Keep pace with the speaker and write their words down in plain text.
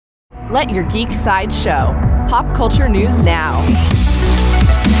Let your geek side show. Pop culture news now.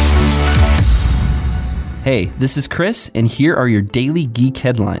 Hey, this is Chris, and here are your daily geek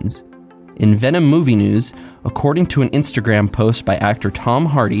headlines. In Venom movie news, according to an Instagram post by actor Tom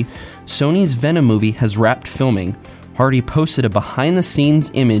Hardy, Sony's Venom movie has wrapped filming. Hardy posted a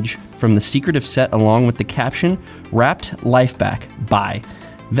behind-the-scenes image from the secretive set along with the caption, "Wrapped Life Back, bye."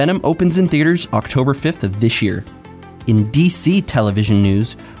 Venom opens in theaters October 5th of this year. In DC television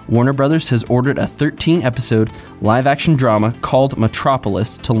news, Warner Bros. Has ordered a 13-episode live-action drama called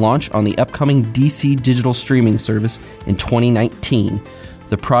Metropolis to launch on the upcoming DC digital streaming service in 2019.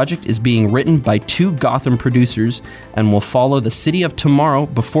 The project is being written by two Gotham producers and will follow the city of tomorrow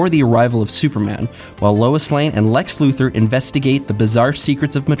before the arrival of Superman, while Lois Lane and Lex Luthor investigate the bizarre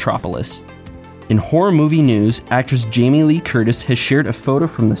secrets of Metropolis. In horror movie news, actress Jamie Lee Curtis has shared a photo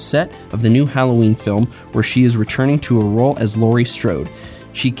from the set of the new Halloween film where she is returning to a role as Laurie Strode.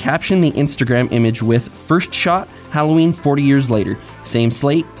 She captioned the Instagram image with, "First shot, Halloween 40 years later. Same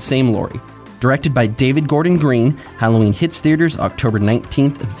slate, same Laurie." Directed by David Gordon Green, Halloween hits theaters October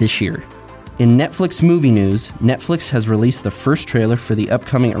 19th of this year. In Netflix movie news, Netflix has released the first trailer for the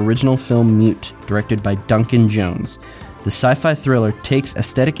upcoming original film Mute, directed by Duncan Jones. The sci-fi thriller takes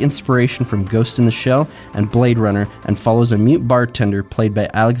aesthetic inspiration from Ghost in the Shell and Blade Runner and follows a mute bartender played by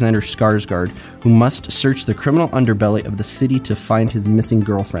Alexander Skarsgård who must search the criminal underbelly of the city to find his missing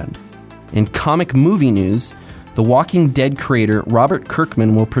girlfriend. In comic movie news, The Walking Dead creator Robert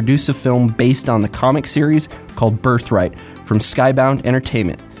Kirkman will produce a film based on the comic series called Birthright from Skybound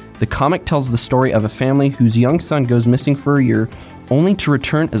Entertainment. The comic tells the story of a family whose young son goes missing for a year, only to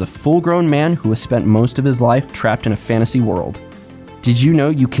return as a full-grown man who has spent most of his life trapped in a fantasy world. Did you know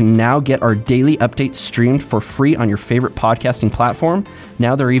you can now get our daily updates streamed for free on your favorite podcasting platform?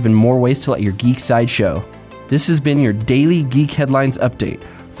 Now there are even more ways to let your geek side show. This has been your daily Geek Headlines update.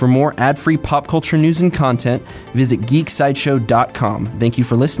 For more ad-free pop culture news and content, visit geeksideshow.com. Thank you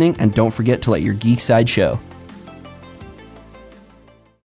for listening, and don't forget to let your geek side show.